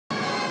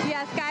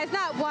Yes, guys,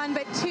 not one,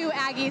 but two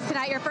Aggies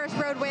tonight. Your first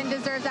road win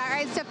deserves that. All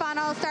right, Stefan,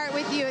 I'll start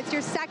with you. It's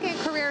your second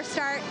career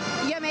start.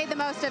 You made the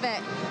most of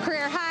it.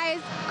 Career highs,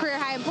 career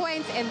high in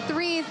points and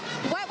threes.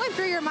 What went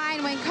through your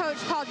mind when Coach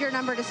called your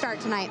number to start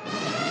tonight?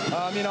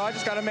 I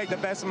just got to make the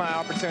best of my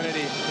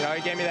opportunity.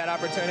 He gave me that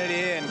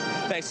opportunity, and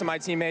thanks to my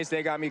teammates,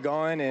 they got me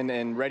going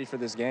and ready for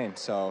this game.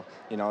 So,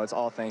 it's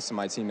all thanks to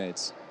my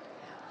teammates.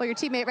 Well, your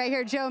teammate right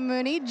here,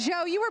 Mooney.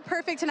 Joe, you were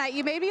perfect tonight.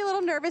 You made me a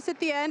little nervous at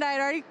the end. I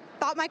had already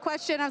thought my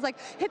question. I was like,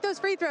 hit those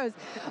free throws.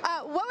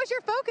 What was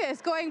your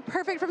focus going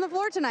perfect from the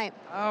floor tonight?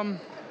 I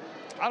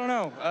don't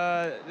know.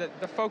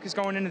 The focus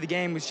going into the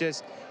game was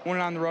just when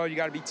on the road, you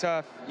got to be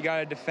tough, you got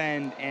to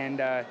defend, and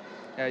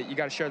you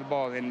got to share the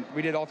ball. And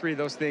we did all three of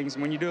those things.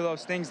 And when you do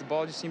those things, the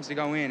ball just seems to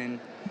go in.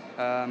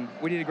 And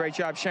we did a great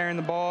job sharing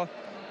the ball,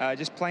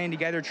 just playing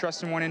together,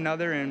 trusting one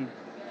another. And,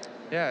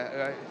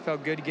 yeah, it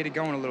felt good to get it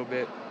going a little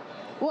bit.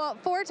 Well,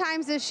 4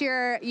 times this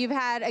year, you've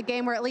had a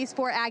game where at least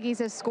 4 Aggies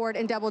have scored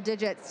in double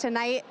digits.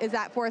 Tonight is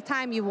that 4th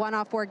time you've won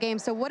all 4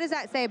 games. So what does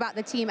that say about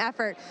the team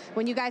effort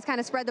when you guys kind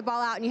of spread the ball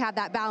out and you have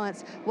that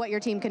balance, what your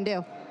team can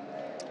do?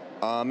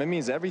 It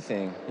means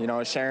everything.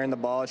 Sharing the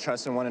ball,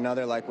 trusting one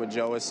another, like what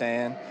Joe was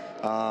saying.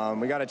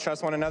 We got to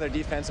trust one another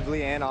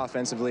defensively and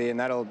offensively, and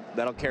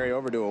that'll carry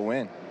over to a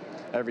win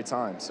every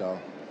time. So.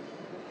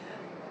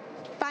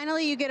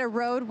 Finally, you get a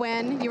road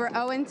win. You were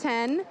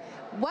 0-10.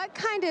 What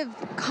kind of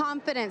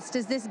confidence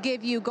does this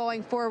give you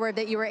going forward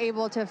that you were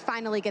able to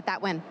finally get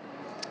that win?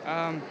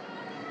 I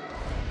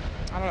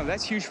don't know.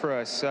 That's huge for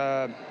us.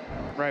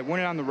 Right,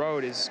 winning on the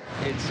road it's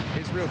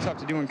real tough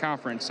to do in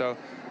conference. So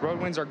road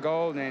wins are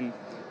gold, and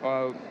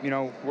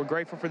we're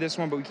grateful for this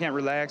one, but we can't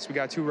relax. We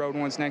got 2 road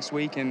ones next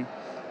week, and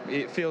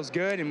it feels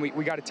good, and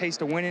we got a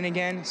taste of winning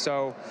again.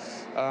 So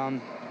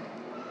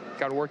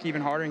got to work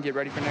even harder and get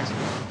ready for next week.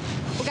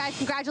 Well, guys,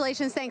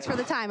 congratulations. Thanks for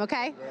the time,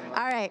 okay?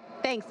 All right,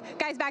 thanks.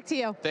 Guys, back to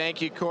you.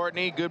 Thank you,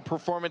 Courtney. Good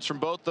performance from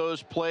both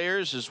those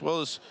players, as well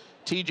as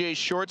TJ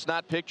Shorts,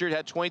 not pictured,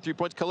 had 23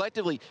 points.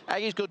 Collectively,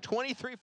 Aggies go 23.